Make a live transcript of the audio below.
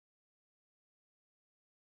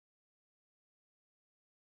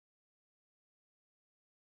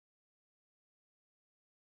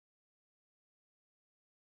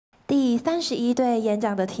第31队演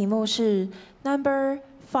讲的题目是 Number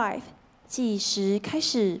 5， 计时开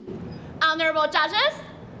始。Honorable judges,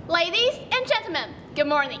 ladies and gentlemen, good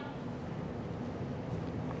morning.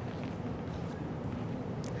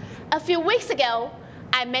 A few weeks ago,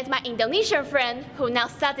 I met my Indonesian friend who now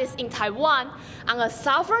studies in Taiwan on a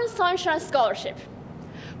Sovereign Sunshine Scholarship.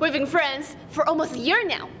 We've been friends for almost a year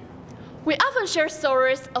now. We often share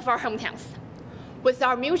stories of our hometowns. With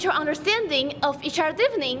our mutual understanding of each other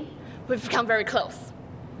deepening, we've become very close.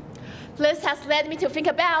 This has led me to think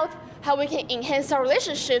about how we can enhance our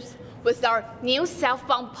relationships with our new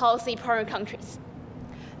southbound policy partner countries.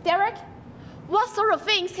 Derek, what sort of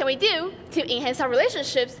things can we do to enhance our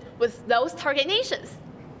relationships with those target nations?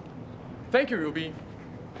 Thank you, Ruby.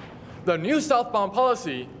 The new southbound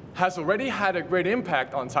policy has already had a great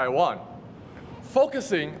impact on Taiwan.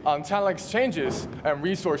 Focusing on talent exchanges and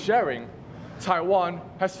resource sharing, Taiwan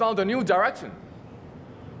has found a new direction.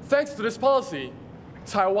 Thanks to this policy,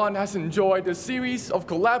 Taiwan has enjoyed a series of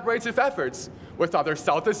collaborative efforts with other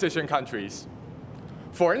Southeast Asian countries.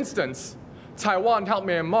 For instance, Taiwan helped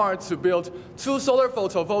Myanmar to build 2 solar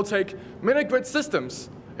photovoltaic mini-grid systems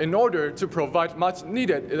in order to provide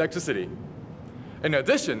much-needed electricity. In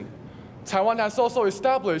addition, Taiwan has also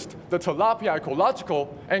established the Tilapia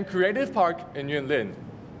Ecological and Creative Park in Yunlin,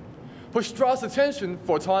 which draws attention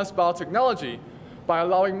for Taiwan's biotechnology by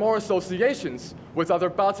allowing more associations with other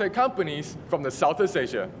biotech companies from the Southeast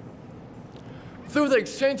Asia. Through the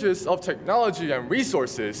exchanges of technology and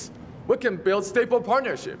resources, we can build stable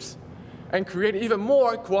partnerships and create even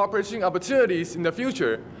more cooperation opportunities in the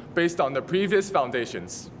future based on the previous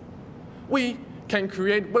foundations. We can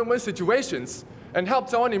create win-win situations and help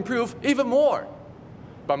Taiwan improve even more,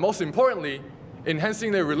 but most importantly,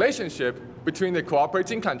 enhancing the relationship between the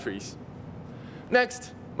cooperating countries.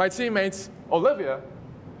 Next, my teammates Olivia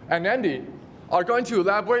and Andy are going to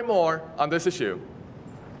elaborate more on this issue.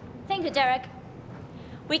 Thank you, Derek.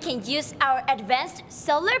 We can use our advanced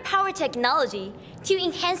solar power technology to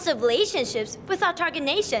enhance the relationships with our target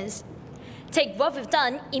nations. Take what we've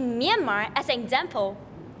done in Myanmar as an example.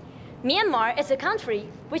 Myanmar is a country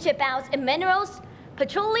which abounds in minerals,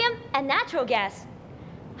 petroleum, and natural gas.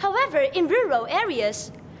 However, in rural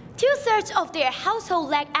areas, 2/3 of their household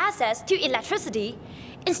lack access to electricity,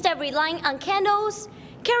 instead relying on candles,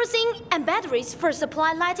 kerosene, and batteries for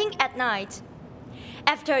supply lighting at night.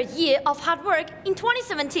 After a year of hard work in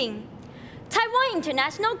 2017, Taiwan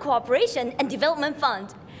International Cooperation and Development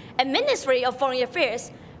Fund and Ministry of Foreign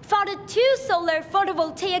Affairs founded 2 solar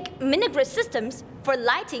photovoltaic mini-grid systems for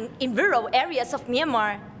lighting in rural areas of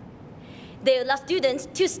Myanmar. They allow students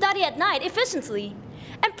to study at night efficiently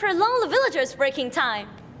and prolong the villagers' working time.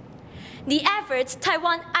 The efforts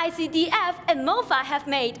Taiwan ICDF and MOFA have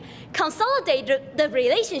made consolidate the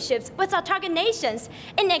relationships with our target nations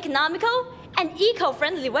in an economical and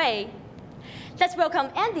eco-friendly way. Let's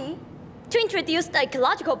welcome Andy to introduce the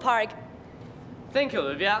ecological park. Thank you,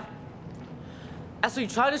 Olivia. As we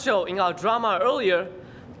tried to show in our drama earlier,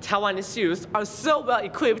 Taiwanese youth are so well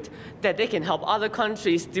equipped that they can help other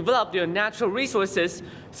countries develop their natural resources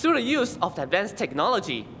through the use of advanced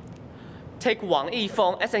technology. Take Wang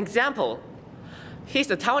Yifeng as an example. He's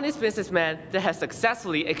a Taiwanese businessman that has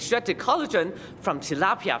successfully extracted collagen from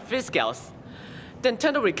tilapia fish scales, then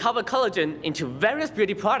turned the recovered collagen into various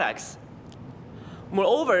beauty products.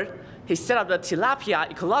 Moreover, he set up the Tilapia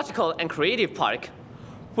Ecological and Creative Park,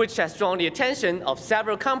 which has drawn the attention of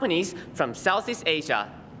several companies from Southeast Asia.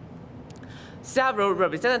 Several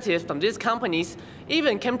representatives from these companies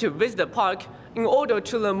even came to visit the park in order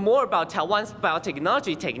to learn more about Taiwan's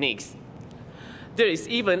biotechnology techniques. There is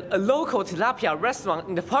even a local tilapia restaurant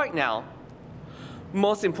in the park now.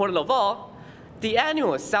 Most important of all, the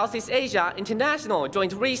annual Southeast Asia International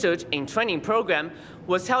Joint Research and Training Program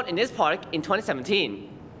was held in this park in 2017.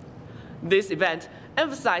 This event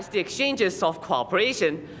emphasized the exchanges of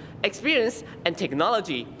cooperation, experience, and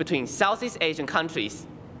technology between Southeast Asian countries.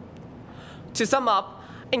 To sum up,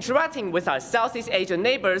 interacting with our Southeast Asian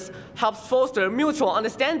neighbors helps foster mutual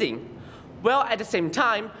understanding, while at the same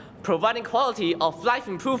time providing quality of life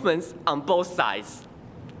improvements on both sides.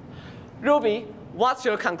 Ruby, what's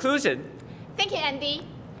your conclusion? Thank you, Andy.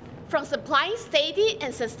 From supplying steady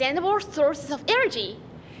and sustainable sources of energy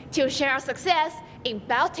to share our success in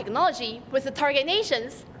biotechnology with the target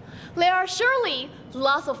nations, there are surely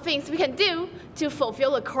lots of things we can do to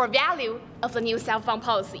fulfill the core value of the new southbound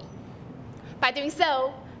policy. By doing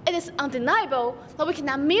so, it is undeniable that we can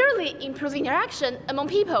not merely improve the interaction among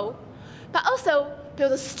people, but also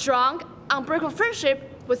build a strong, unbreakable friendship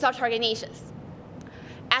with our target nations.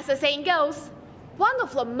 As the saying goes, one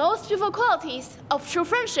of the most beautiful qualities of true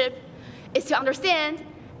friendship is to understand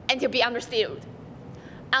and to be understood.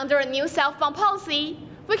 Under a new southbound policy,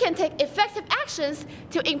 we can take effective actions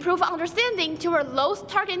to improve understanding to our lowest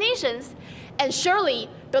target nations and surely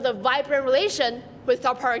build a vibrant relation with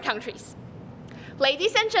our partner countries.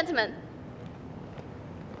 Ladies and gentlemen,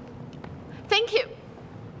 thank you.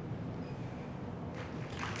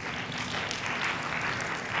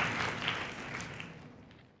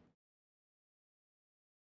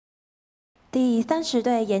 第30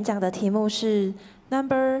队演讲的题目是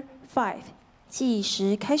Number 5， 计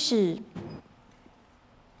时开始。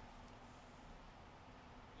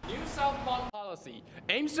New southbound policy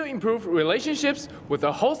aims to improve relationships with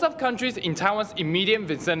a host of countries in Taiwan's immediate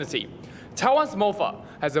vicinity. Taiwan's MOFA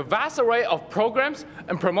has a vast array of programs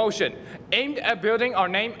and promotion aimed at building our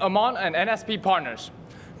name among an NSP partners.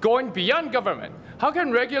 Going beyond government, how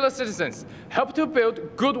can regular citizens help to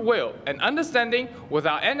build goodwill and understanding with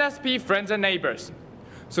our NSP friends and neighbors?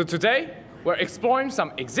 So today, we're exploring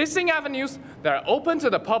some existing avenues that are open to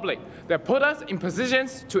the public that put us in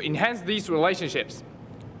positions to enhance these relationships.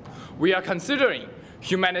 We are considering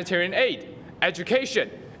humanitarian aid, education,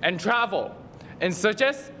 and travel, and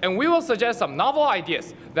we will suggest some novel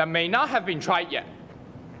ideas that may not have been tried yet.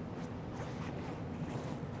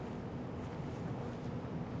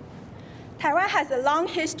 Taiwan has a long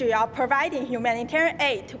history of providing humanitarian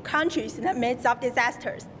aid to countries in the midst of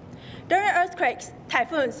disasters. During earthquakes,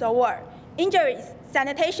 typhoons, or war, injuries,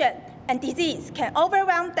 sanitation, and disease can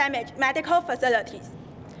overwhelm damaged medical facilities.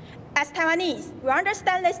 As Taiwanese, we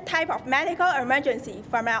understand this type of medical emergency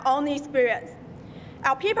from our own experience.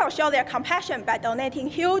 Our people show their compassion by donating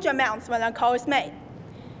huge amounts when a call is made.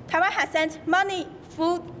 Taiwan has sent money,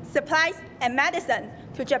 food, supplies, and medicine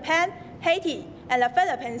to Japan, Haiti, and the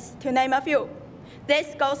Philippines, to name a few.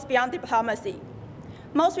 This goes beyond diplomacy.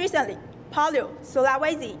 Most recently, Palu,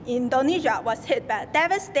 Sulawesi, Indonesia was hit by a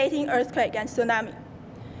devastating earthquake and tsunami.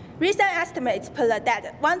 Recent estimates put the dead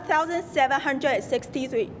at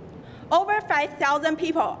 1,763. Over 5,000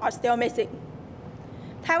 people are still missing.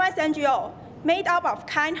 Taiwan's NGO, made up of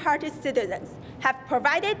kind-hearted citizens, have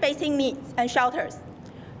provided basic needs and shelters.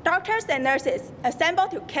 Doctors and nurses assemble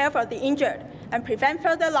to care for the injured and prevent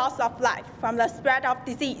further loss of life from the spread of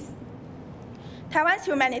disease. Taiwan's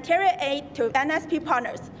humanitarian aid to NSP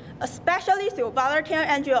partners, especially through volunteer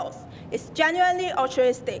NGOs, is genuinely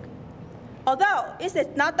altruistic. Although it is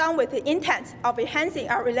not done with the intent of enhancing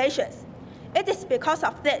our relations, it is because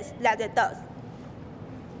of this that it does.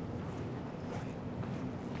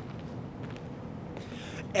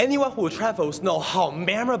 Anyone who travels knows how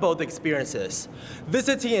memorable the experience is.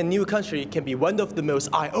 Visiting a new country can be one of the most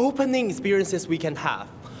eye-opening experiences we can have.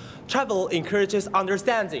 Travel encourages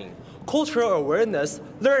understanding, cultural awareness,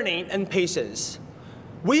 learning, and patience.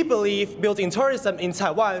 We believe building tourism in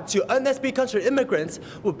Taiwan to NSP country immigrants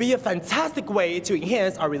would be a fantastic way to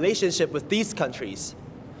enhance our relationship with these countries.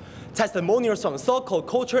 Testimonials from so-called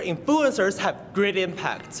culture influencers have great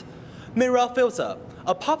impact. Mira Filza,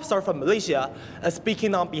 a pop star from Malaysia, is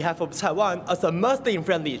speaking on behalf of Taiwan as a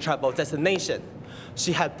Muslim-friendly travel destination.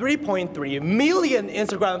 She had 3.3 million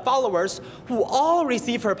Instagram followers who all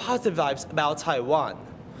receive her positive vibes about Taiwan.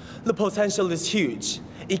 The potential is huge.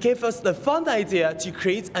 It gave us the fun idea to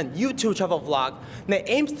create a YouTube travel vlog that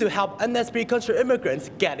aims to help NSP country immigrants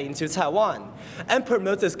get into Taiwan and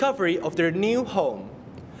promote discovery of their new home.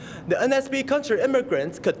 The NSP country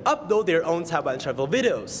immigrants could upload their own Taiwan travel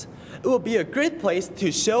videos. It will be a great place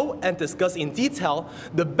to show and discuss in detail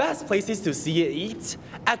the best places to see and eat,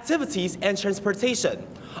 activities, and transportation.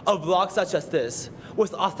 A vlog such as this,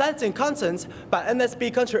 with authentic content by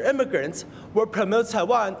NSP country immigrants, will promote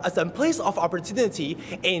Taiwan as a place of opportunity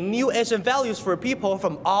and new Asian values for people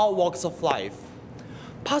from all walks of life.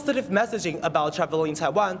 Positive messaging about traveling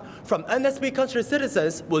Taiwan from NSP country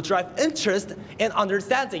citizens will drive interest and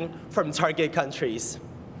understanding from target countries.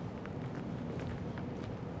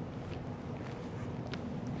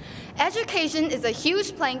 Education is a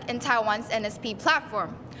huge plank in Taiwan's NSP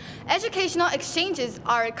platform. Educational exchanges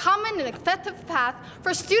are a common and effective path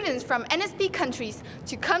for students from NSP countries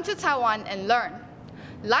to come to Taiwan and learn.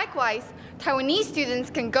 Likewise, Taiwanese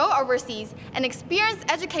students can go overseas and experience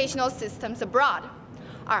educational systems abroad.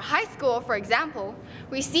 Our high school, for example,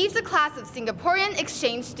 receives a class of Singaporean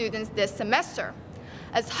exchange students this semester.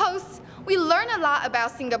 As hosts, we learn a lot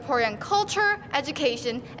about Singaporean culture,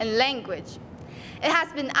 education, and language. It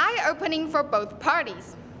has been eye-opening for both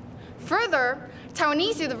parties. Further,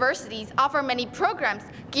 Taiwanese universities offer many programs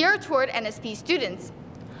geared toward NSP students.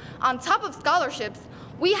 On top of scholarships,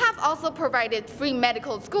 we have also provided free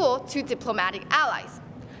medical school to diplomatic allies.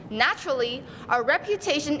 Naturally, our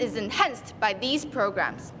reputation is enhanced by these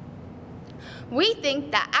programs. We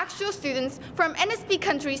think that actual students from NSP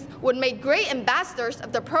countries would make great ambassadors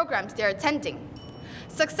of the programs they're attending.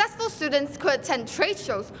 Successful students could attend trade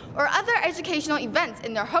shows or other educational events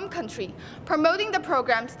in their home country, promoting the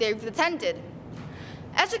programs they've attended.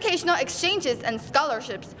 Educational exchanges and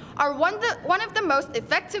scholarships are one of the most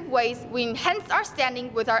effective ways we enhance our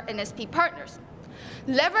standing with our NSP partners.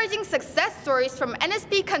 Leveraging success stories from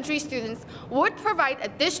NSP country students would provide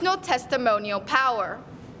additional testimonial power.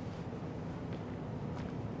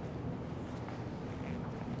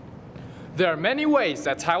 There are many ways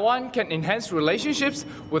that Taiwan can enhance relationships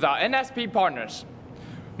with our NSP partners.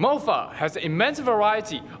 MOFA has an immense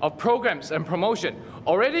variety of programs and promotion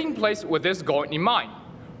already in place with this goal in mind.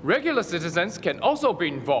 Regular citizens can also be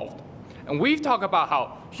involved. And we've talked about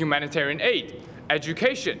how humanitarian aid,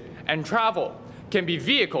 education, and travel can be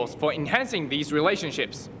vehicles for enhancing these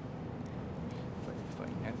relationships.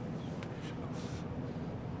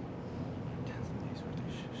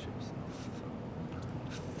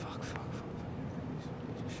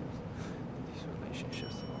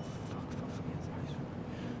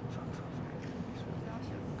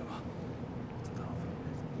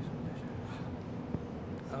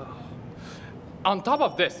 On top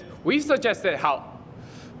of this, we've suggested how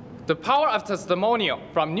the power of testimonial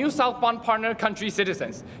from new southbound partner country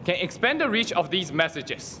citizens can expand the reach of these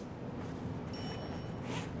messages.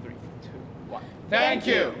 3, 2, 1. Thank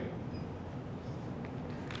you.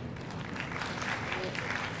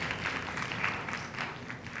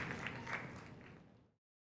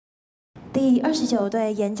第29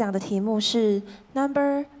队演讲的题目是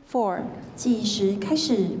Number 4， 计时开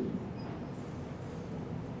始。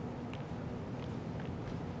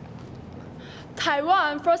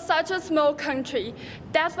Taiwan, for such a small country,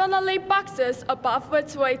 definitely boxes above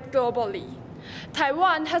its weight globally.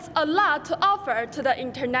 Taiwan has a lot to offer to the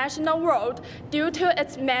international world due to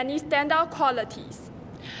its many standout qualities.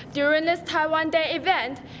 During this Taiwan Day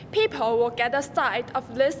event, people will get a sight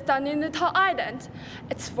of this stunning little island.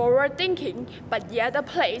 It's forward-thinking, but yet a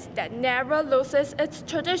place that never loses its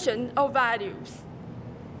tradition or values.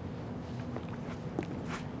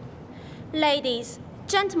 Ladies,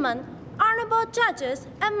 gentlemen, honorable judges,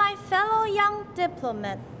 and my fellow young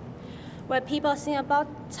diplomat. When people sing about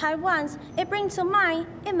Taiwan, it brings to mind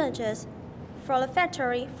images from the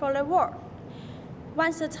factory for the war.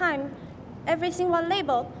 Once a time, everything was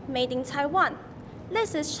labeled made in Taiwan.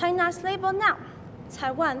 This is China's label now.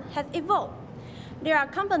 Taiwan has evolved. There are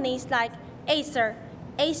companies like Acer,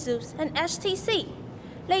 Asus, and HTC.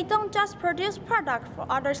 They don't just produce products for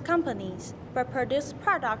other companies, but produce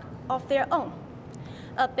products of their own.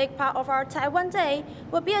 A big part of our Taiwan Day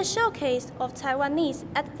will be a showcase of Taiwanese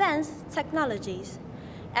advanced technologies,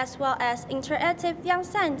 as well as interactive young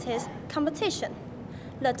scientist competition.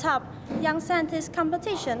 The top young scientist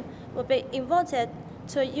competition will be invited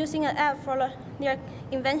to using an app for their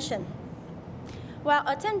invention, while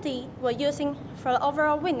attendees will using for the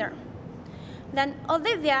overall winner. Then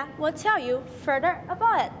Olivia will tell you further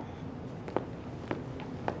about it.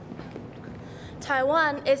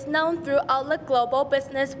 Taiwan is known throughout the global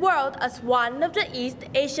business world as one of the East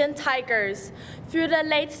Asian tigers. Through the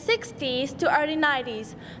late 60s to early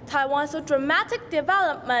 90s, Taiwan saw dramatic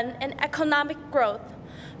development and economic growth.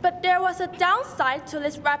 But there was a downside to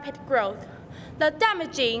this rapid growth, the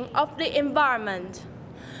damaging of the environment.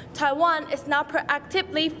 Taiwan is now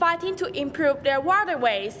proactively fighting to improve their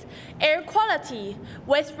waterways, air quality,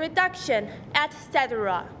 waste reduction,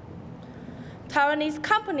 etc. Taiwanese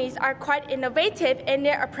companies are quite innovative in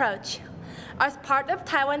their approach. As part of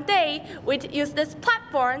Taiwan Day, we use this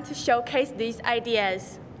platform to showcase these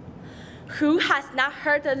ideas. Who has not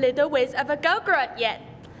heard the little ways of a go-kart yet?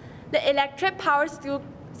 The electric-powered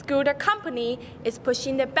scooter company is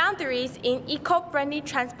pushing the boundaries in eco-friendly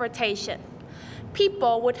transportation.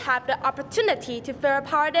 People would have the opportunity to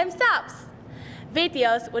power themselves.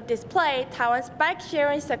 Videos would display Taiwan's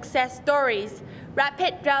bike-sharing success stories,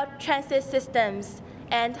 rapid rail transit systems,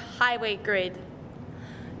 and highway grid.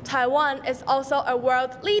 Taiwan is also a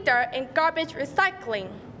world leader in garbage recycling.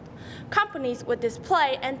 Companies would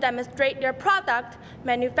display and demonstrate their product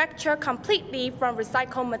manufactured completely from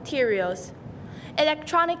recycled materials.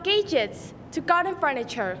 Electronic gadgets to garden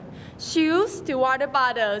furniture, shoes to water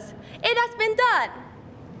bottles. It has been done.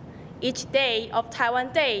 Each day of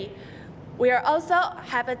Taiwan Day, we also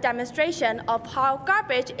have a demonstration of how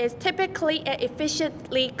garbage is typically and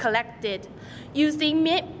efficiently collected, using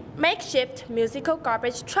makeshift musical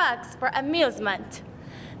garbage trucks for amusement.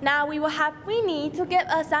 Now we will have Winnie to give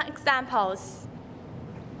us some examples.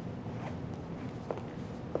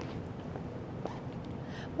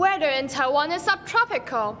 Weather in Taiwan is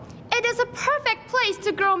subtropical. It it is a perfect place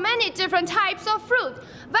to grow many different types of fruit,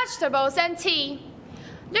 vegetables, and tea.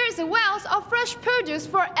 There is a wealth of fresh produce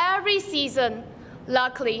for every season.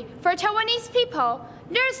 Luckily, for Taiwanese people,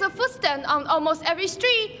 there is a food stand on almost every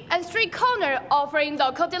street and street corner offering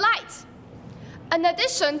local delights. An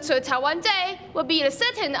addition to Taiwan Day will be the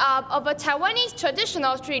setting up of a Taiwanese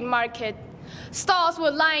traditional street market. Stalls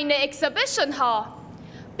will line the exhibition hall.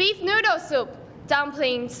 Beef noodle soup,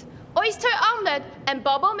 dumplings, oyster omelet, and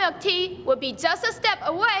bubble milk tea will be just a step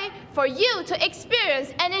away for you to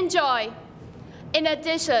experience and enjoy. In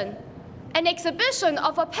addition, an exhibition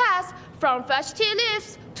of a path from fresh tea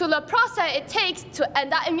leaves to the process it takes to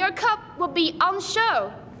end up in your cup will be on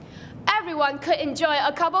show. Everyone could enjoy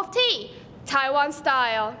a cup of tea, Taiwan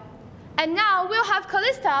style. And now we'll have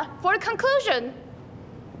Callista for the conclusion.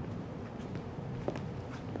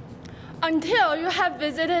 Until you have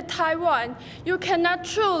visited Taiwan, you cannot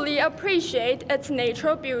truly appreciate its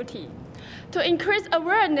natural beauty. To increase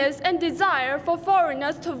awareness and desire for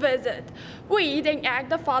foreigners to visit, we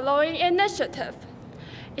enact the following initiative.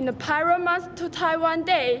 In the Pyromonth to Taiwan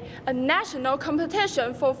Day, a national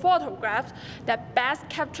competition for photographs that best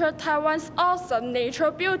capture Taiwan's awesome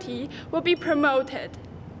natural beauty will be promoted.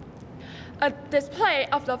 A display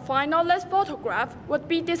of the finalist photograph would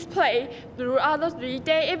be displayed throughout the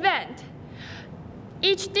 3-day event,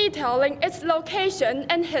 each detailing its location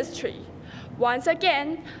and history. Once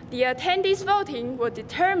again, the attendees' voting will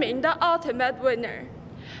determine the ultimate winner.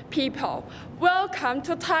 People, welcome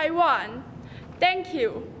to Taiwan. Thank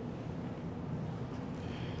you.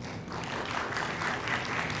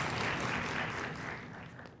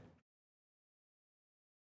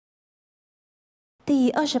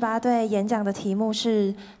第28队演讲的题目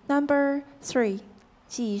是 Number 3，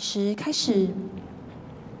 计时开始。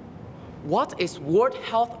What is World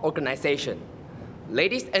Health Organization?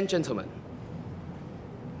 Ladies and gentlemen,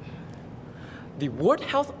 the World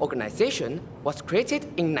Health Organization was created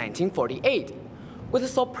in 1948 with the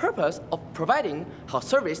sole purpose of providing health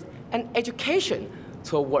service and education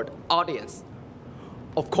to a world audience.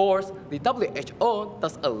 Of course, the WHO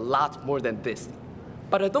does a lot more than this,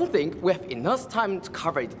 but I don't think we have enough time to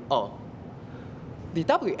cover it all. The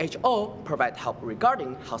WHO provides help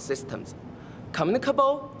regarding health systems,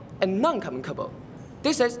 communicable and non-communicable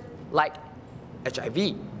diseases like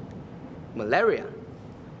HIV, malaria,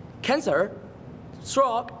 cancer,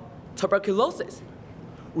 stroke, tuberculosis,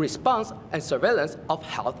 response and surveillance of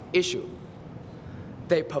health issues.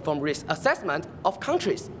 They perform risk assessment of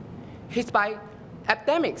countries hit by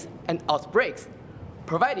epidemics and outbreaks,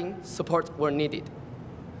 providing support where needed.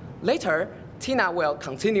 Later, Tina will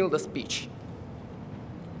continue the speech.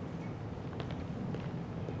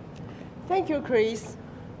 Thank you, Chris.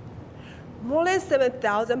 More than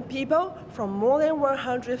 7,000 people from more than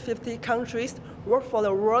 150 countries work for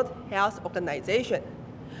the World Health Organization.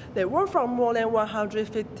 They work from more than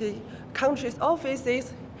 150 countries'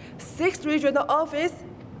 offices, 6 regional offices,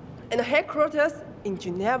 and headquarters in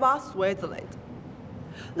Geneva, Switzerland.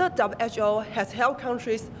 The WHO has helped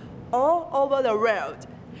countries all over the world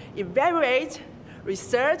evaluate,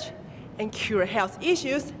 research, and cure health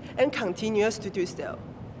issues, and continues to do so.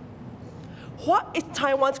 What is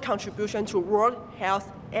Taiwan's contribution to world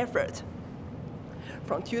health efforts?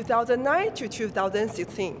 From 2009 to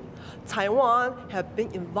 2016, Taiwan has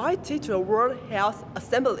been invited to the World Health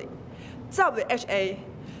Assembly, WHA,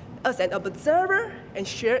 as an observer and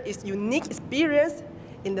share its unique experience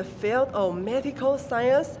in the field of medical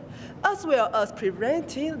science, as well as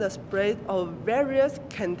preventing the spread of various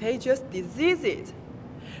contagious diseases,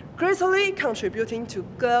 greatly contributing to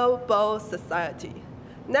global society.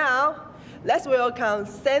 Now, let's welcome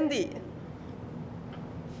Sandy.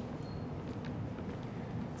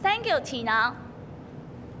 Thank you, Tina.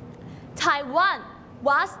 Taiwan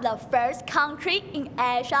was the first country in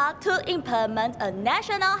Asia to implement a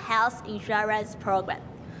national health insurance program,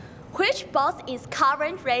 which boasts its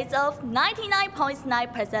current rate of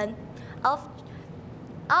 99.9% of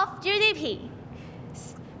GDP.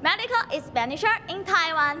 Medical expenditure in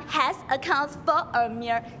Taiwan has accounts for a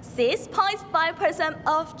mere 6.5%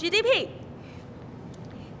 of GDP.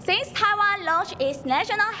 Since Taiwan launched its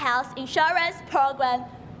national health insurance program,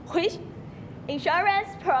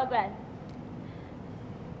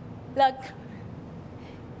 the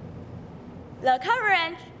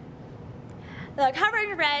current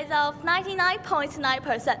rate of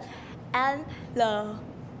 99.9%, and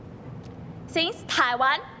since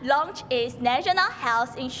Taiwan launched its national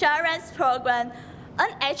health insurance program,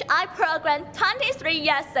 NHI program 23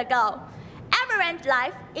 years ago, average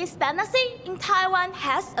life expectancy in Taiwan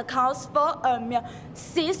has accounts for a mere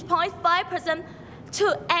 6.5%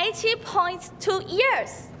 to 80.2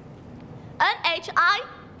 years. NHI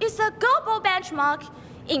is a global benchmark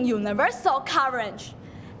in universal coverage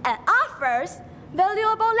and offers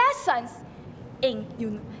valuable lessons in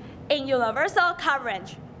universal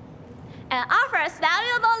coverage and offers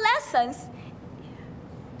valuable lessons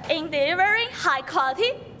in delivering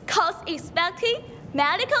high-quality, cost-effective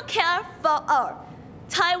medical care for all.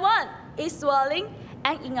 Taiwan is willing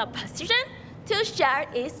and in a position to share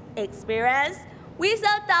its experience with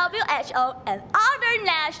the WHO and other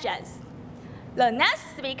nations. The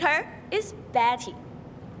next speaker is Betty.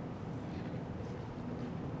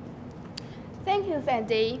 Thank you,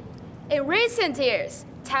 Sandy. In recent years,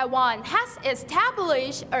 Taiwan has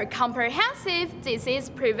established a comprehensive disease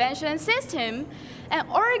prevention system and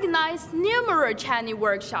organized numerous training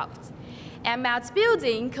workshops aimed at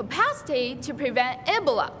building capacity to prevent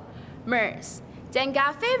Ebola, MERS, dengue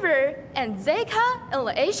fever, and Zika in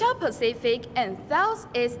the Asia-Pacific and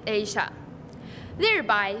Southeast Asia,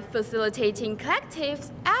 thereby facilitating collective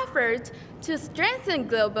efforts to strengthen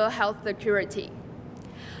global health security.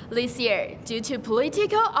 This year, due to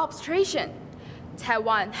political obstruction,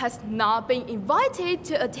 Taiwan has not been invited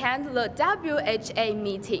to attend the WHO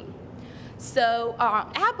meeting, so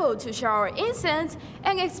are unable to share our insights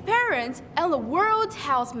and experience on the world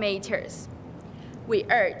health matters. We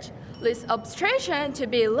urge this obstruction to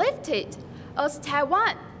be lifted, as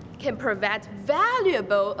Taiwan can provide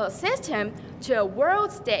valuable assistance to a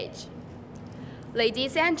world stage.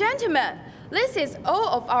 Ladies and gentlemen, this is all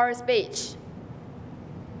of our speech.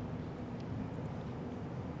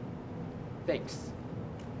 Thanks.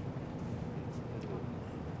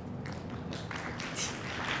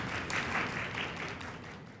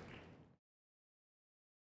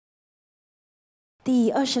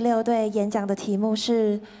第26队演讲的题目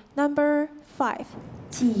是 Number 5，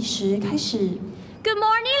 计时开始。Good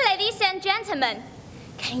morning, ladies and gentlemen.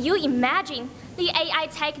 Can you imagine the AI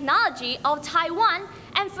technology of Taiwan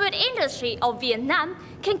and food industry of Vietnam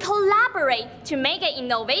can collaborate to make an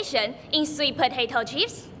innovation in sweet potato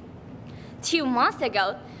chips? 2 months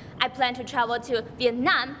ago, I planned to travel to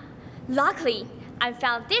Vietnam. Luckily, I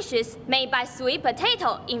found dishes made by sweet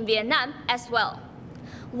potato in Vietnam as well.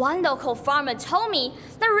 One local farmer told me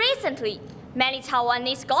that recently, many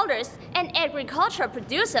Taiwanese scholars and agricultural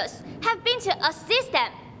producers have been to assist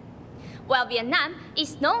them. While Vietnam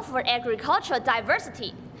is known for agricultural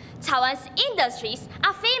diversity, Taiwan's industries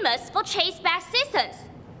are famous for trace-back systems.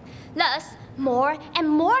 Thus, more and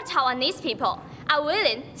more Taiwanese people are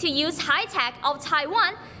willing to use high-tech of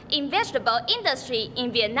Taiwan in vegetable industry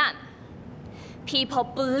in Vietnam. People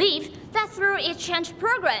believe that through exchange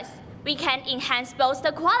programs, we can enhance both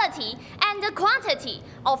the quality and the quantity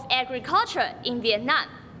of agriculture in Vietnam.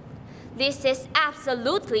 This is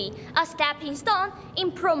absolutely a stepping stone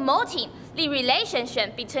in promoting the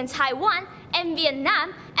relationship between Taiwan and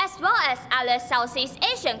Vietnam as well as other Southeast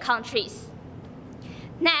Asian countries.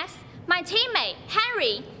 Next, my teammate,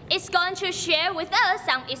 Henry, is going to share with us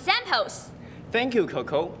some examples. Thank you,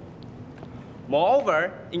 Coco.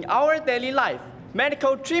 Moreover, in our daily life,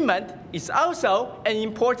 medical treatment is also an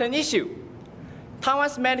important issue.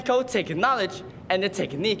 Taiwan's medical technology and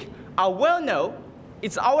technique are well known.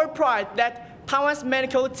 It's our pride that Taiwan's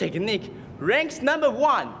medical technique ranks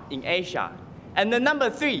 #1 in Asia and the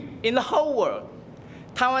 #3 in the whole world.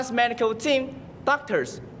 Taiwan's medical team,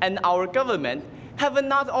 doctors, and our government have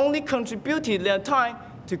not only contributed their time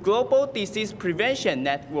to global disease prevention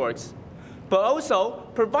networks, but also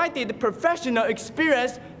provided professional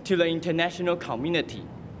experience to the international community.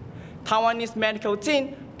 Taiwanese medical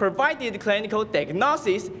team provided clinical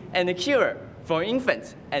diagnosis and cure for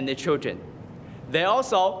infants and children. They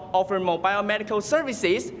also offer mobile medical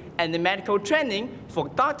services and medical training for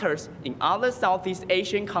doctors in other Southeast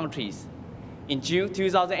Asian countries. In June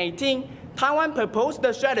 2018, Taiwan proposed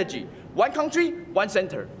the strategy, One Country, One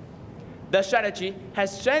Center. The strategy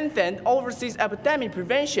has strengthened overseas epidemic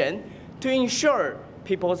prevention to ensure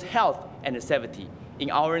people's health and safety in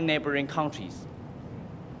our neighboring countries.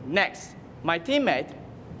 Next, my teammate,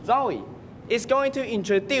 Zoe, is going to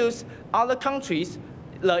introduce other countries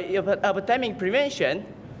the epidemic prevention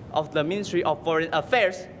of the Ministry of Foreign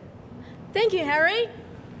Affairs. Thank you, Harry.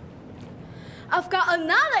 I've got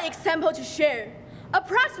another example to share.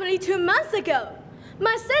 Approximately 2 months ago,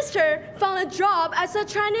 my sister found a job as a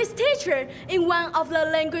Chinese teacher in one of the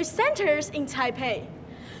language centers in Taipei.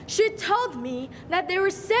 She told me that there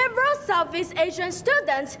were several Southeast Asian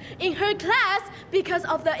students in her class because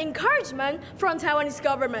of the encouragement from Taiwanese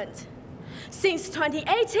government. Since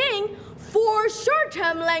 2018, 4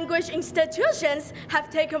 short-term language institutions have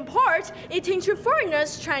taken part in teaching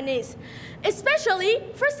foreigners Chinese, especially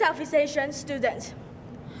for Southeast Asian students.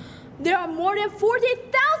 There are more than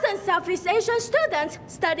 40,000 Southeast Asian students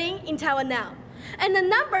studying in Taiwan now, and the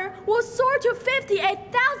number will soar to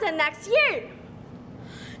 58,000 next year.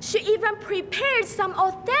 She even prepared some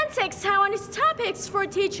authentic Taiwanese topics for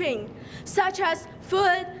teaching, such as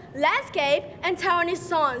food, landscape, and Taiwanese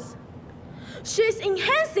songs. She is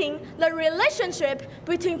enhancing the relationship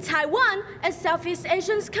between Taiwan and Southeast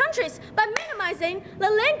Asian countries by minimizing the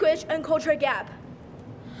language and culture gap.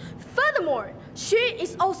 Furthermore, she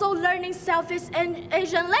is also learning Southeast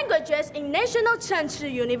Asian languages in National Chengchi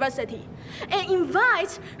University and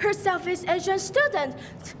invites her Southeast Asian students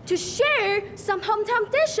to share some hometown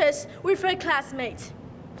dishes with her classmates.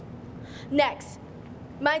 Next,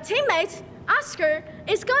 my teammate, Oscar,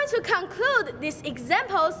 is going to conclude these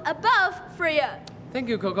examples above for you. Thank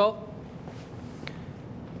you, Coco.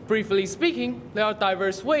 Briefly speaking, there are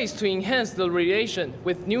diverse ways to enhance the relation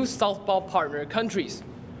with new southbound partner countries.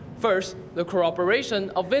 First, the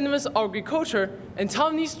cooperation of Vietnamese agriculture and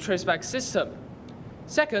Taiwanese traceback system.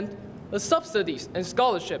 Second, the subsidies and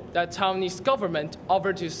scholarship that Taiwanese government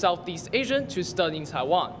offer to Southeast Asian to study in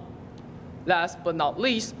Taiwan. Last but not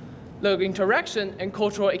least, the interaction and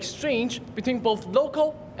cultural exchange between both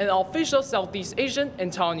local and official Southeast Asian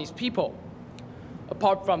and Taiwanese people.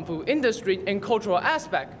 Apart from food industry and cultural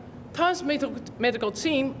aspect, Taiwan's medical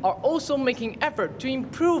team are also making effort to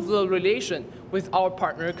improve the relation with our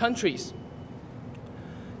partner countries.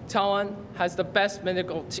 Taiwan has the best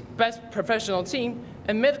professional team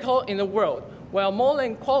and medical in the world, while more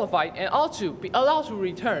than qualified and ought to be allowed to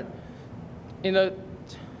return in the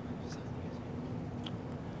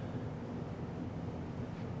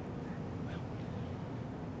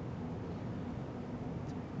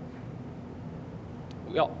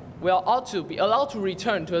we are ought to be allowed to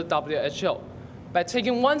return to the WHO. By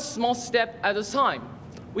taking one small step at a time,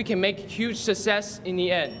 we can make huge success in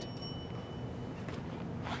the end.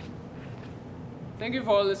 Thank you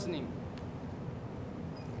for listening.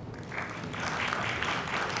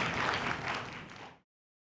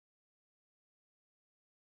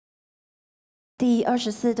第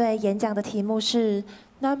24队演讲的题目是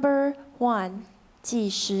Number 1， 计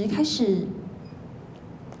时开始。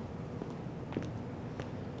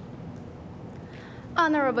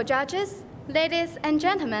Honorable judges, ladies and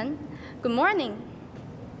gentlemen, good morning.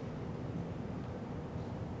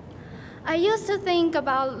 I used to think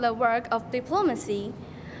about the work of diplomacy,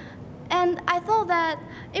 and I thought that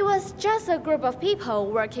it was just a group of people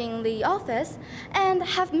working in the office and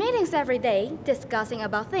have meetings every day discussing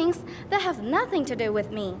about things that have nothing to do with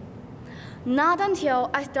me. Not until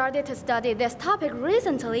I started to study this topic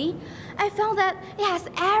recently, I found that it has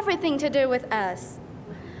everything to do with us.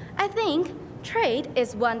 I think trade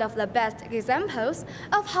is one of the best examples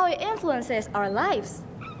of how it influences our lives.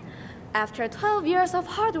 After 12 years of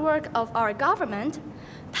hard work of our government,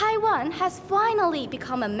 Taiwan has finally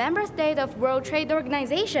become a member state of World Trade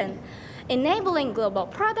Organization, enabling global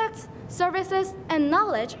products, services, and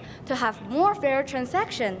knowledge to have more fair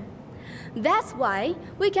transaction. That's why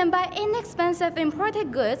we can buy inexpensive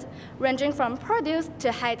imported goods ranging from produce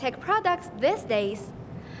to high-tech products these days.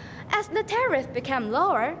 As the tariff became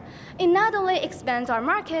lower, it not only expands our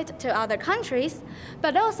market to other countries,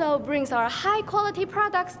 but also brings our high-quality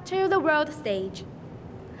products to the world stage.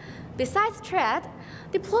 Besides trade,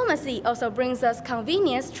 diplomacy also brings us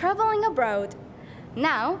convenience traveling abroad.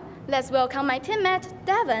 Now, let's welcome my teammate,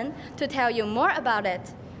 Devon, to tell you more about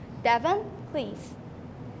it. Devon, please.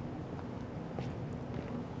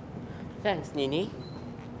 Thanks, Nini.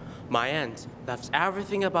 My aunt loves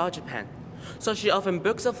everything about Japan, so she often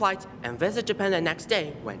books a flight and visits Japan the next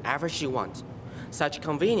day whenever she wants. Such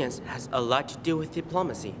convenience has a lot to do with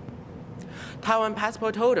diplomacy. Taiwan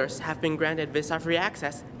passport holders have been granted visa-free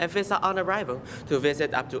access and visa on arrival to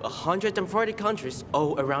visit up to 140 countries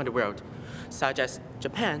all around the world, such as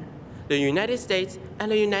Japan, the United States,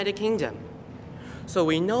 and the United Kingdom. So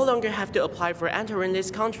we no longer have to apply for entering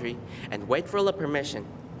this country and wait for the permission,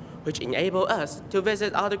 which enable us to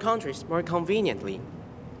visit other countries more conveniently.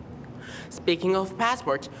 Speaking of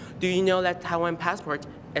passport, do you know that Taiwan passport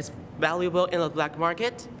is valuable in the black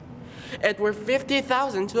market? It's worth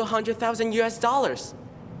 50,000 to 100,000 US dollars.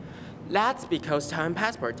 That's because Taiwan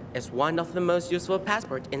passport is one of the most useful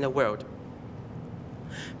passports in the world.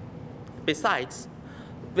 Besides,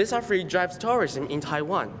 visa-free drives tourism in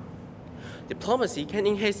Taiwan. Diplomacy can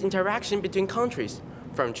enhance interaction between countries,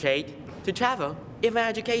 from trade to travel, even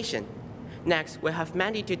education. Next, we'll have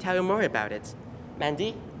Mandy to tell you more about it.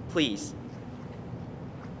 Mandy, please.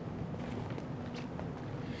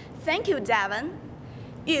 Thank you, Devon.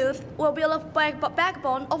 Youth will be the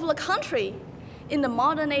backbone of the country. In the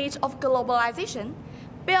modern age of globalization,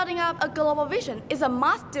 Building up a global vision is a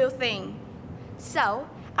must-do thing. So,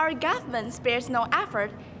 our government spares no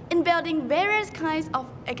effort in building various kinds of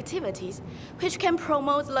activities which can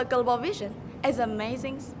promote the global vision as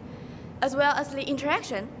amazing, as well as the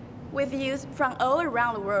interaction with youth from all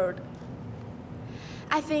around the world.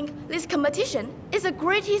 I think this competition is the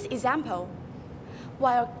greatest example.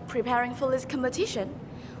 While preparing for this competition,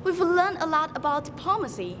 we've learned a lot about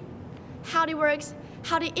diplomacy, how it works,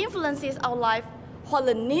 how it influences our life, what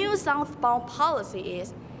the new southbound policy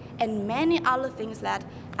is, and many other things that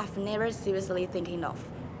I've never seriously thinking of.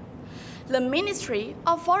 The Ministry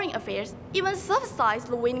of Foreign Affairs even subsidized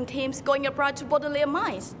the winning teams going abroad to broaden their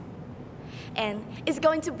minds. And it's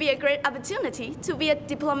going to be a great opportunity to be a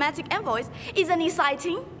diplomatic envoy. Isn't it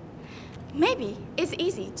exciting? Maybe it's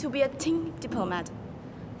easy to be a team diplomat.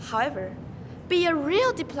 However, be a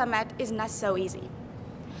real diplomat is not so easy.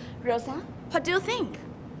 Rosa, what do you think?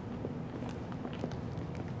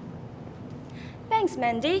 Thanks,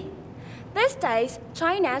 Mandy. These days,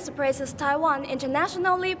 China suppresses Taiwan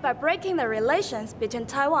internationally by breaking the relations between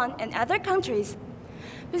Taiwan and other countries.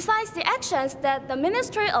 Besides the actions that the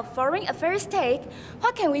Ministry of Foreign Affairs take,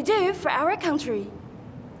 what can we do for our country?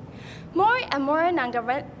 More and more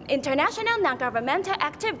international non-governmental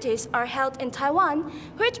activities are held in Taiwan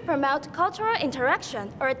which promote cultural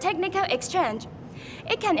interaction or technical exchange.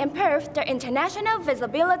 It can improve the international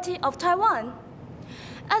visibility of Taiwan.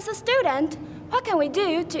 As a student, what can we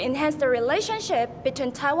do to enhance the relationship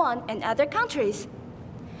between Taiwan and other countries?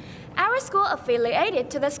 Our school affiliated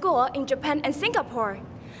to the school in Japan and Singapore.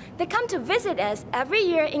 They come to visit us every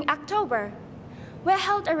year in October. We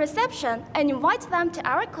held a reception and invite them to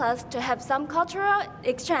our class to have some cultural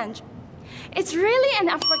exchange. It's really an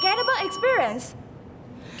unforgettable experience.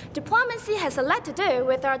 Diplomacy has a lot to do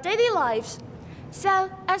with our daily lives. So,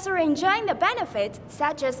 as we're enjoying the benefits,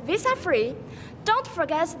 such as visa-free, don't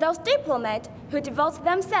forget those diplomats who devote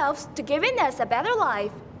themselves to giving us a better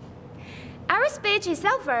life. Our speech is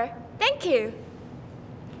over. Thank you.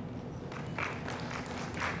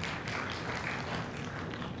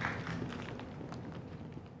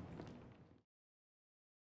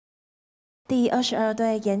第22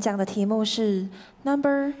队演讲的题目是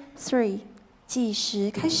Number 3， 计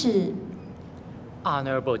时开始。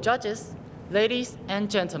 Honorable judges, ladies and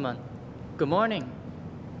gentlemen, good morning.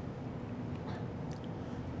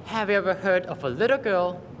 Have you ever heard of a little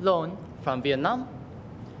girl, Lone, from Vietnam?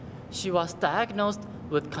 She was diagnosed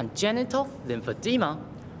with congenital lymphedema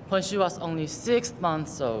when she was only 6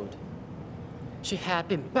 months old. She had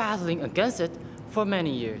been battling against it for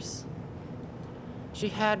many years. She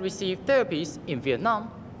had received therapies in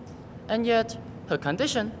Vietnam, and yet her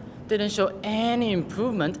condition didn't show any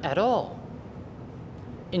improvement at all.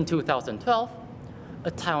 In 2012,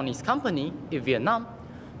 a Taiwanese company in Vietnam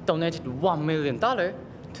donated $1 million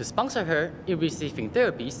to sponsor her in receiving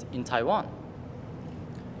therapies in Taiwan.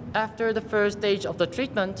 After the first stage of the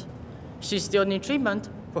treatment, she still needs treatment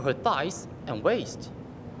for her thighs and waist.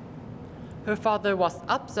 Her father was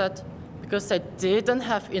upset because they didn't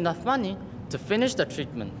have enough money to finish the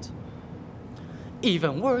treatment.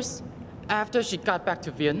 Even worse, after she got back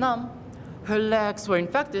to Vietnam, her legs were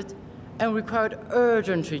infected and required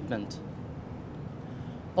urgent treatment.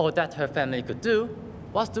 All that her family could do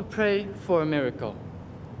was to pray for a miracle.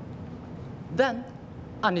 Then,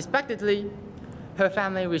 unexpectedly, her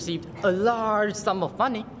family received a large sum of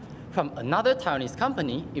money from another Taiwanese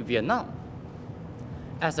company in Vietnam.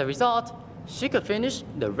 As a result, she could finish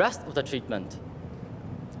the rest of the treatment.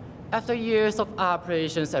 After years of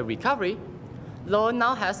operations and recovery, Lo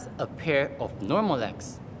now has a pair of normal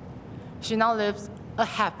legs. She now lives a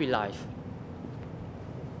happy life.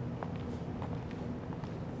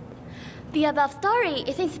 The above story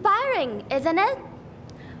is inspiring, isn't it?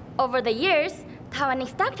 Over the years,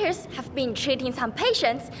 Taiwanese doctors have been treating some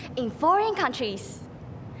patients in foreign countries.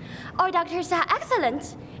 Our doctors are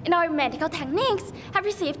excellent, and our medical techniques have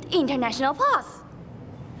received international applause.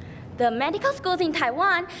 The medical schools in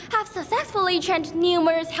Taiwan have successfully trained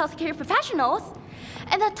numerous healthcare professionals,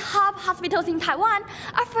 and the top hospitals in Taiwan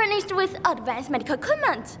are furnished with advanced medical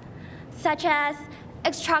equipment, such as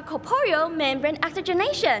extracorporeal membrane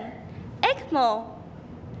oxygenation, ECMO.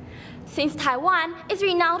 Since Taiwan is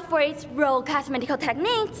renowned for its world-class medical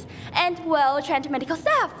techniques and well-trained medical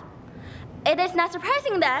staff, it is not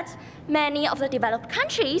surprising that many of the developed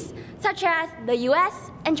countries, such as the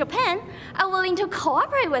US and Japan, are willing to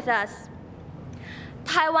cooperate with us.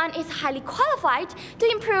 Taiwan is highly qualified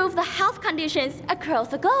to improve the health conditions across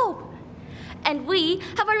the globe, and we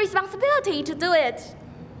have a responsibility to do it.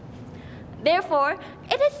 Therefore,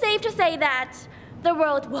 it is safe to say that The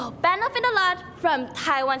world will benefit a lot from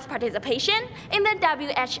Taiwan's participation in the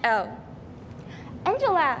WHO.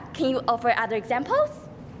 Angela, can you offer other examples?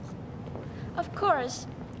 Of course.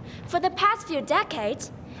 For the past few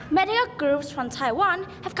decades, medical groups from Taiwan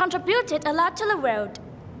have contributed a lot to the world.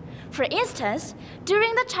 For instance,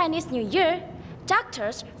 during the Chinese New Year,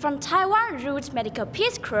 doctors from Taiwan Roots Medical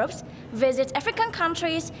Peace Groups visit African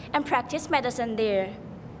countries and practice medicine there.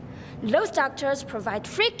 Those doctors provide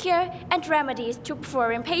free care and remedies to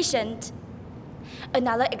foreign patients.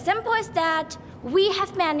 Another example is that we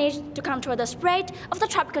have managed to control the spread of the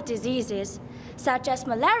tropical diseases, such as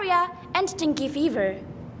malaria and dengue fever.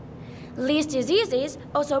 These diseases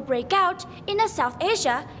also break out in the South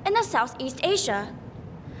Asia and the Southeast Asia.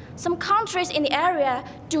 Some countries in the area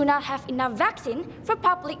do not have enough vaccine for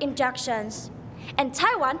public injections, and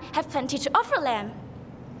Taiwan have plenty to offer them.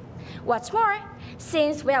 What's more,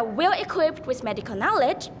 since we are well equipped with medical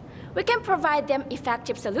knowledge, we can provide them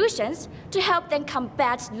effective solutions to help them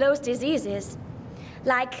combat those diseases,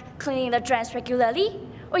 like cleaning the drains regularly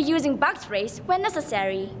or using bug sprays when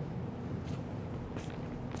necessary.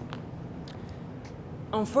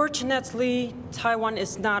 Unfortunately, Taiwan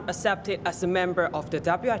is not accepted as a member of the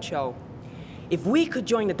WHO. If we could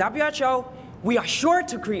join the WHO, we are sure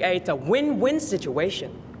to create a win-win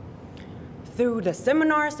situation. Through the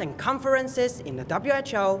seminars and conferences in the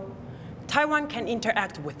WHO, Taiwan can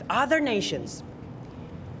interact with other nations.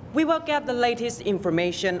 We will get the latest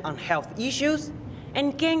information on health issues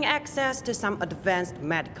and gain access to some advanced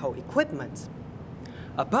medical equipment.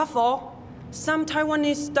 Above all, some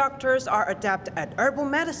Taiwanese doctors are adept at herbal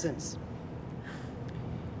medicines.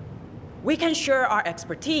 We can share our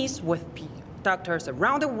expertise with doctors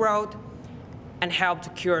around the world and help to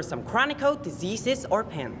cure some chronic diseases or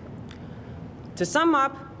pain. To sum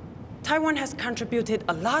up, Taiwan has contributed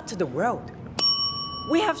a lot to the world.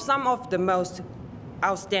 We have some of the most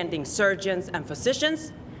outstanding surgeons and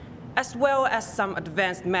physicians, as well as some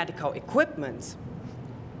advanced medical equipment.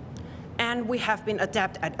 And we have been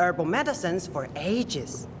adept at herbal medicines for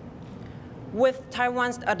ages. With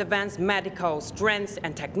Taiwan's advanced medical strengths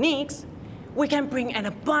and techniques, we can bring an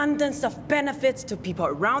abundance of benefits to people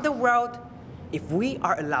around the world if we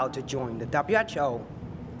are allowed to join the WHO.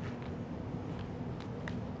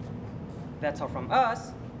 That's all from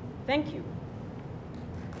us. Thank you.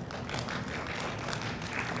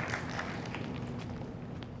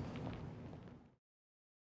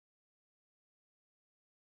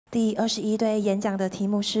第21队演讲的题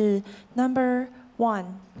目是 Number 1，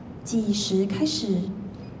 计时开始。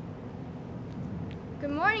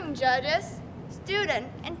 Good morning, judges, student,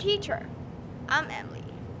 and teacher. I'm Emily.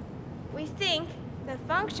 We think the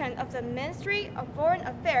function of the Ministry of Foreign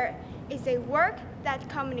Affairs is a work that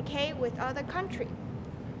communicate with other countries.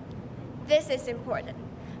 This is important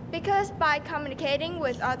because by communicating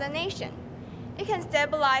with other nations, it can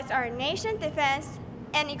stabilize our nation's defense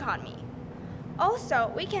and economy.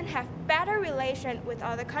 Also, we can have better relations with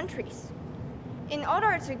other countries. In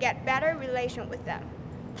order to get better relations with them,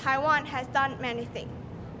 Taiwan has done many things.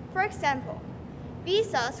 For example,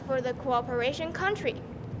 visas for the cooperation country,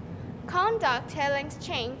 conduct talent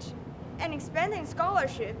exchange, and expanding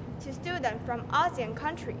scholarship to students from ASEAN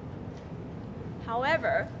countries.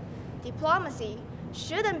 However, diplomacy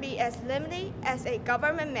shouldn't be as limited as a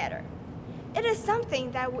government matter. It is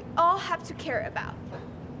something that we all have to care about.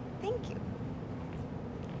 Thank you.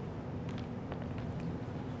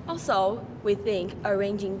 Also, we think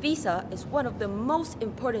arranging visa is one of the most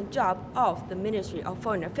important jobs of the Ministry of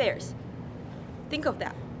Foreign Affairs. Think of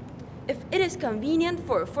that. If it is convenient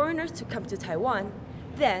for foreigners to come to Taiwan,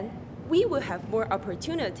 then we will have more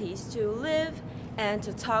opportunities to live and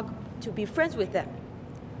to talk, to be friends with them.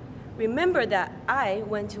 Remember that I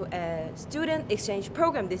went to a student exchange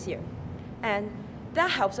program this year, and that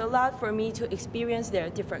helps a lot for me to experience their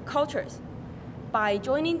different cultures. By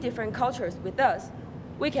joining different cultures with us,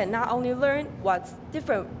 we can not only learn what's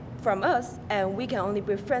different from us, and we can only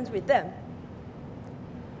be friends with them.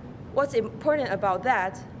 What's important about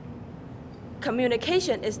that?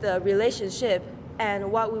 Communication is the relationship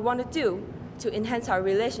and what we want to do to enhance our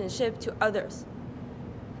relationship to others.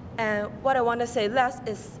 And what I want to say last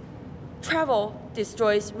is travel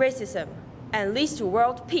destroys racism and leads to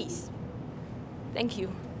world peace. Thank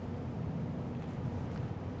you.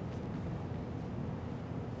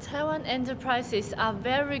 Taiwan enterprises are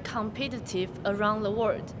very competitive around the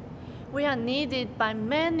world. We are needed by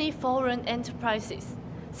many foreign enterprises,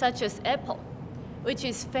 such as Apple, which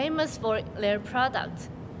is famous for their products,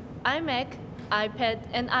 iMac, iPad,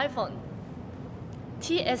 and iPhone.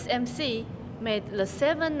 TSMC made the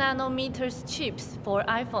 7nm chips for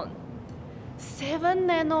iPhone.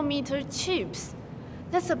 7nm chips?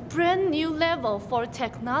 That's a brand new level for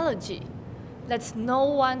technology that no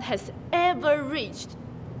one has ever reached.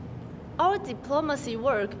 Our diplomacy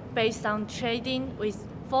work based on trading with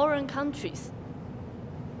foreign countries.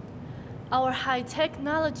 Our high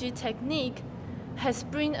technology technique has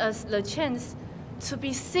bring us the chance to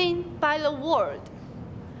be seen by the world.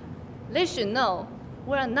 They should know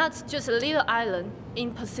we are not just a little island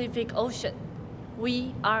in Pacific Ocean.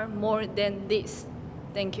 We are more than this.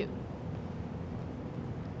 Thank you.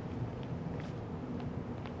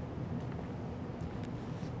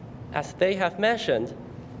 As they have mentioned,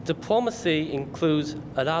 diplomacy includes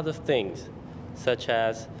a lot of things, such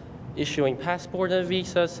as issuing passports and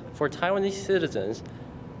visas for Taiwanese citizens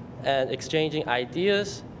and exchanging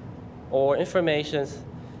ideas or information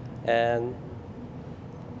and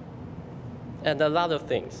a lot of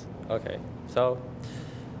things. Okay, so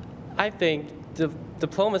I think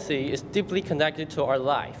diplomacy is deeply connected to our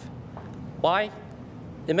life. Why?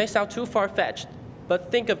 It may sound too far-fetched, but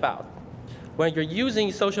think about when you're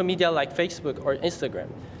using social media like Facebook or Instagram,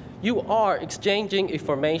 you are exchanging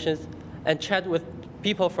information and chat with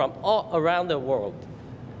people from all around the world.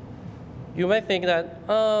 You may think that,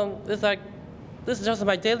 this is just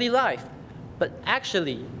my daily life. But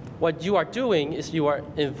actually, what you are doing is you are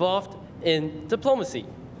involved in diplomacy.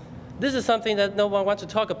 This is something that no one wants to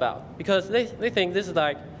talk about because they think this is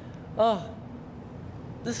like, oh,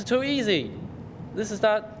 this is too easy. This is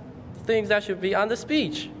not things that should be on the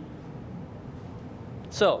speech.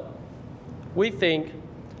 So, we think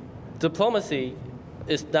diplomacy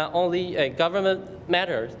is not only a government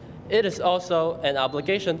matter, it is also an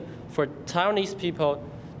obligation for Taiwanese people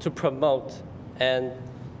to promote and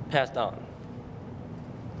pass on.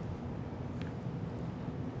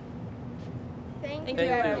 Thank you,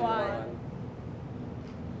 everyone.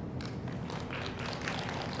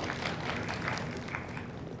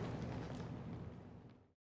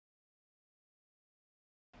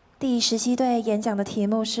 第17队演讲的题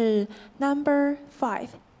目是 Number 5，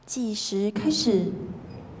 计时开始。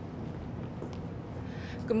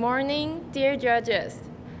Good morning, dear judges.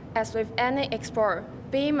 As with any export,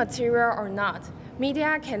 be it material or not,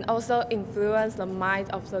 media can also influence the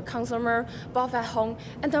mind of the consumer both at home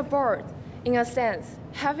and abroad. In a sense,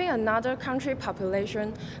 having another country's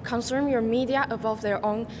population consume your media above their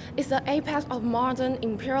own is the apex of modern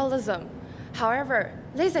imperialism. However,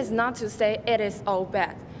 this is not to say it is all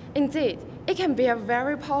bad. Indeed, it can be a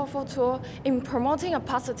very powerful tool in promoting a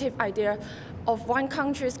positive idea of one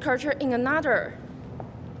country's culture in another.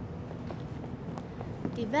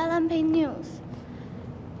 Developing news.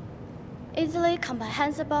 Easily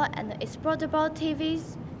comprehensible and exploitable TV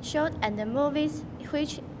shows and movies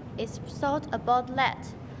which is thought about that.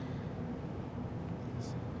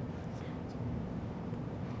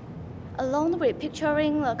 Along with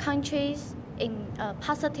picturing the countries in a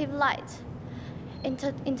positive light,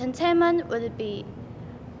 entertainment would be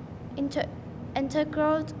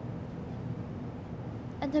integral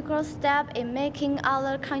step in making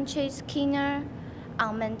other countries keener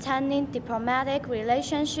on maintaining diplomatic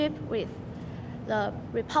relationship with the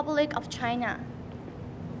Republic of China.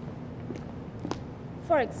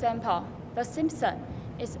 For example, The Simpsons,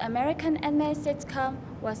 its American animated sitcom,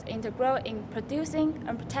 was integral in producing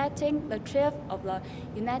and protecting the truth of the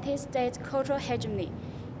United States cultural hegemony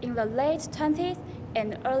in the late 20th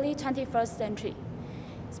and early 21st century,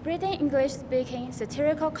 spreading English-speaking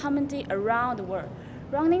satirical comedy around the world,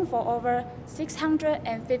 running for over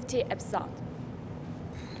 650 episodes.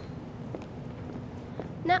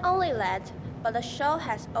 Not only that, but the show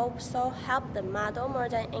has also helped the model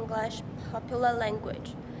modern English popular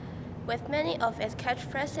language, with many of its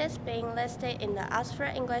catchphrases being listed in the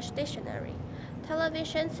Oxford English Dictionary.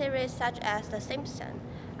 Television series such as The Simpsons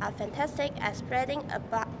are fantastic at spreading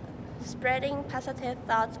positive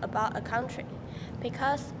thoughts about a country,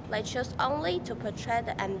 because they choose only to portray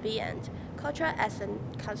the ambient culture as a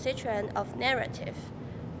constituent of narrative,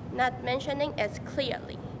 not mentioning it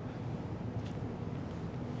clearly.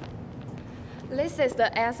 This is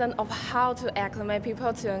the essence of how to acclimate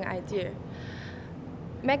people to an idea.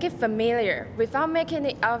 Make it familiar without making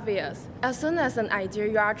it obvious. As soon as an idea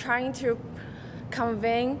you are trying to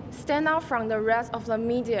convey stands out from the rest of the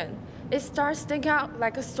medium, it starts sticking out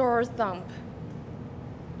like a sore thumb.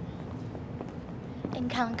 In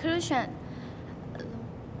conclusion,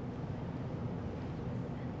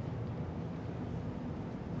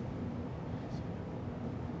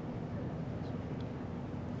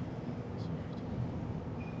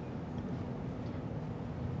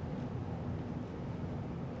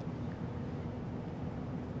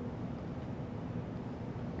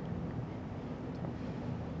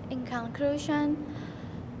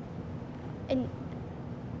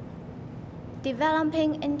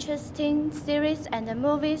 developing interesting series and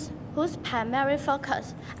movies whose primary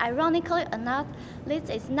focus, ironically enough,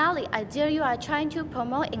 is not the idea you are trying to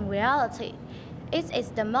promote in reality. It is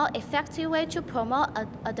the most effective way to promote an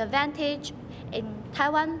advantage in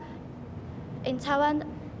Taiwan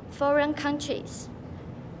foreign countries.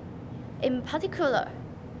 In particular,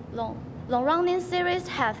 long-running series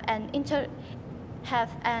have an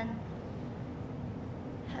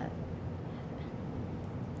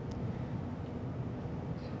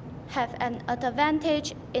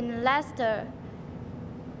advantage in lesser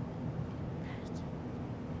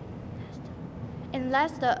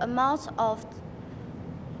amounts of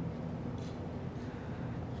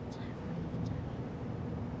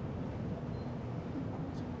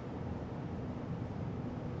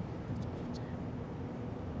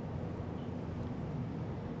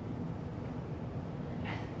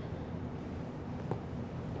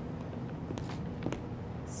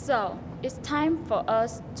So, it's time for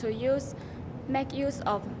us to make use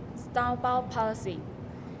of snowball policy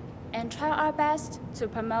and try our best to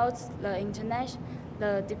promote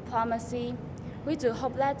the diplomacy. We do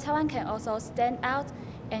hope that Taiwan can also stand out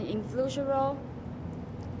and influential role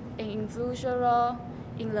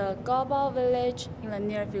in the global village in the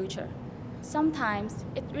near future. Sometimes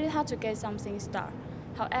it's really hard to get something started.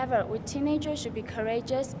 However, we teenagers should be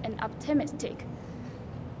courageous and optimistic.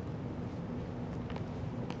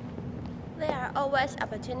 There are always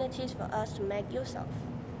opportunities for us to make use of.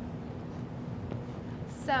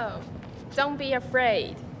 So, don't be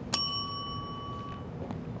afraid.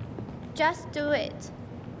 Just do it.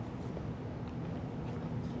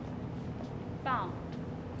 Bound.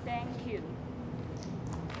 Thank you.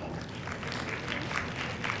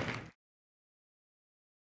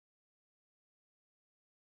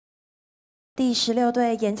 第16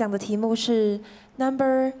队演讲的题目是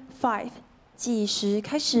Number 5， 计时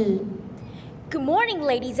开始。Good morning,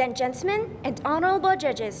 ladies and gentlemen, and honorable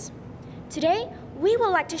judges. Today, we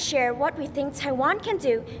would like to share what we think Taiwan can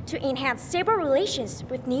do to enhance stable relations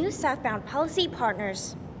with new southbound policy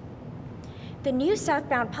partners. The new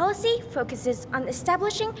southbound policy focuses on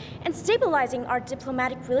establishing and stabilizing our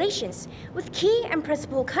diplomatic relations with key and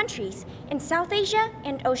principal countries in South Asia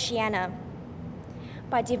and Oceania.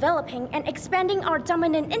 By developing and expanding our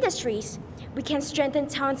dominant industries, we can strengthen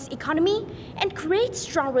Taiwan's economy and create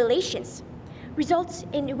strong relations, results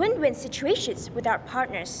in win-win situations with our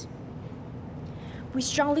partners. We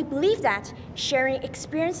strongly believe that sharing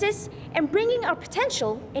experiences and bringing our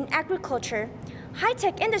potential in agriculture,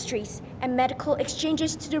 high-tech industries, and medical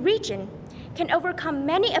exchanges to the region can overcome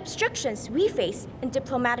many obstructions we face in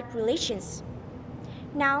diplomatic relations.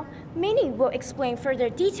 Now, Minnie will explain further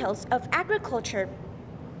details of agriculture.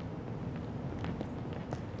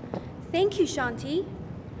 Thank you, Shanti.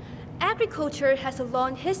 Agriculture has a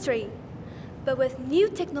long history, but with new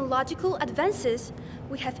technological advances,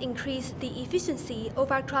 we have increased the efficiency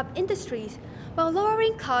of our crop industries while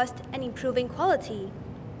lowering cost and improving quality.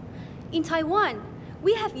 In Taiwan,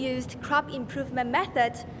 we have used crop improvement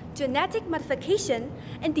methods, genetic modification,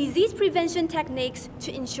 and disease prevention techniques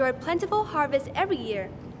to ensure plentiful harvest every year.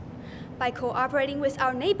 By cooperating with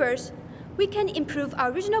our neighbors, we can improve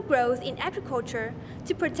our regional growth in agriculture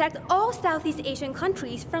to protect all Southeast Asian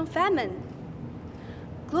countries from famine.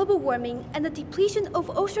 Global warming and the depletion of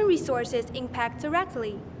ocean resources impact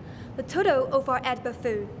directly the total of our edible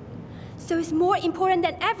food. So it's more important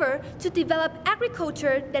than ever to develop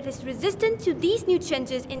agriculture that is resistant to these new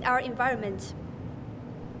changes in our environment.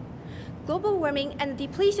 Global warming and the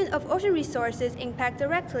depletion of ocean resources impact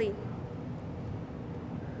directly.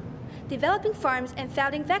 Developing farms and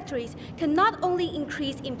founding factories can not only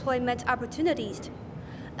increase employment opportunities,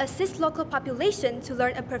 assist local population to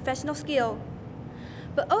learn a professional skill,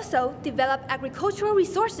 but also develop agricultural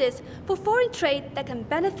resources for foreign trade that can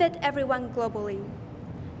benefit everyone globally.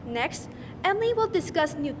 Next, Emily will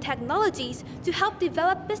discuss new technologies to help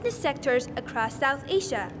develop business sectors across South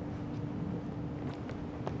Asia.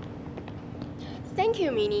 Thank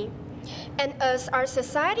you, Minnie. And as our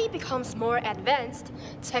society becomes more advanced,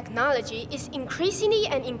 technology is increasingly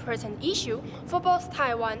an important issue for both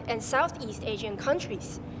Taiwan and Southeast Asian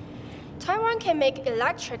countries. Taiwan can make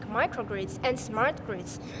electric microgrids and smart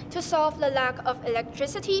grids to solve the lack of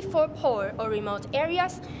electricity for poor or remote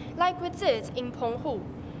areas like we did in Penghu.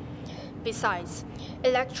 Besides,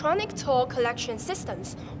 electronic toll collection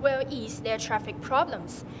systems will ease their traffic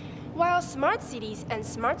problems, while smart cities and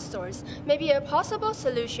smart stores may be a possible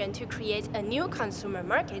solution to create a new consumer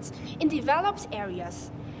market in developed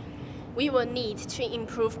areas. We will need to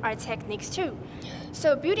improve our techniques too,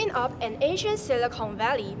 so building up an Asian Silicon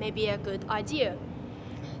Valley may be a good idea.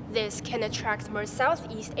 This can attract more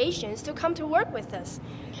Southeast Asians to come to work with us,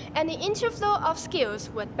 and the interflow of skills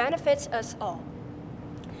would benefit us all.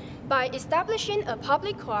 By establishing a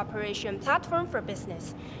public cooperation platform for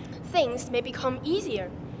business, things may become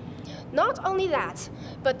easier. Not only that,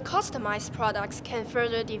 but customized products can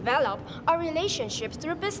further develop our relationship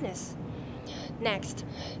through business. Next,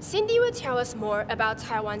 Cindy will tell us more about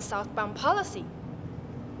Taiwan's southbound policy.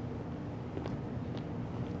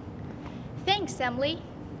 Thanks, Emily.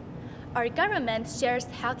 Our government shares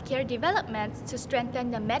healthcare developments to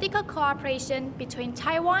strengthen the medical cooperation between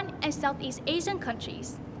Taiwan and Southeast Asian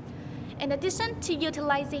countries. In addition to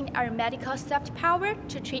utilizing our medical soft power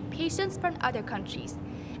to treat patients from other countries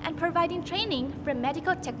and providing training for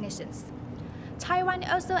medical technicians, Taiwan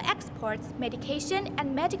also exports medication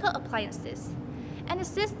and medical appliances and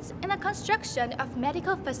assists in the construction of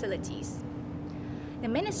medical facilities. The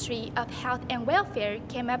Ministry of Health and Welfare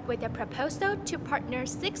came up with a proposal to partner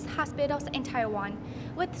 6 hospitals in Taiwan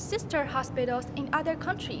with sister hospitals in other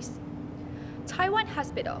countries. Taiwan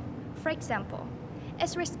Hospital, for example,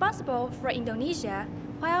 is responsible for Indonesia,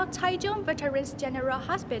 while Taichung Veterans General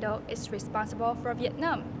Hospital is responsible for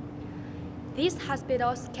Vietnam. These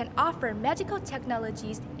hospitals can offer medical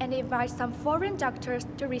technologies and invite some foreign doctors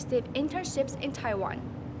to receive internships in Taiwan.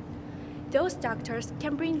 Those doctors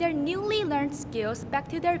can bring their newly learned skills back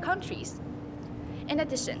to their countries. In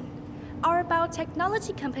addition, our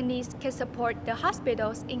biotechnology companies can support the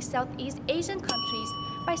hospitals in Southeast Asian countries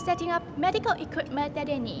by setting up medical equipment that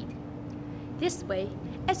they need. This way,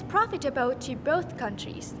 it's profitable to both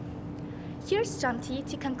countries. Here's Shanti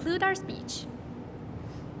to conclude our speech.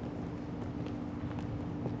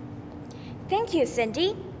 Thank you,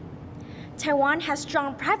 Cindy. Taiwan has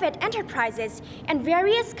strong private enterprises and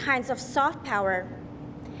various kinds of soft power.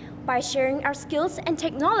 By sharing our skills and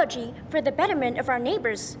technology for the betterment of our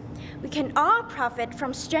neighbors, we can all profit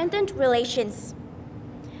from strengthened relations.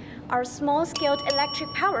 Our small-scaled electric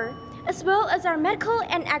power, as well as our medical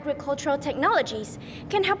and agricultural technologies,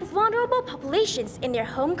 can help vulnerable populations in their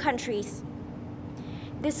home countries.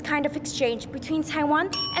 This kind of exchange between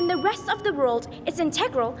Taiwan and the rest of the world is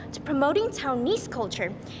integral to promoting Taiwanese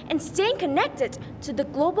culture and staying connected to the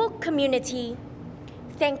global community.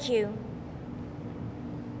 Thank you.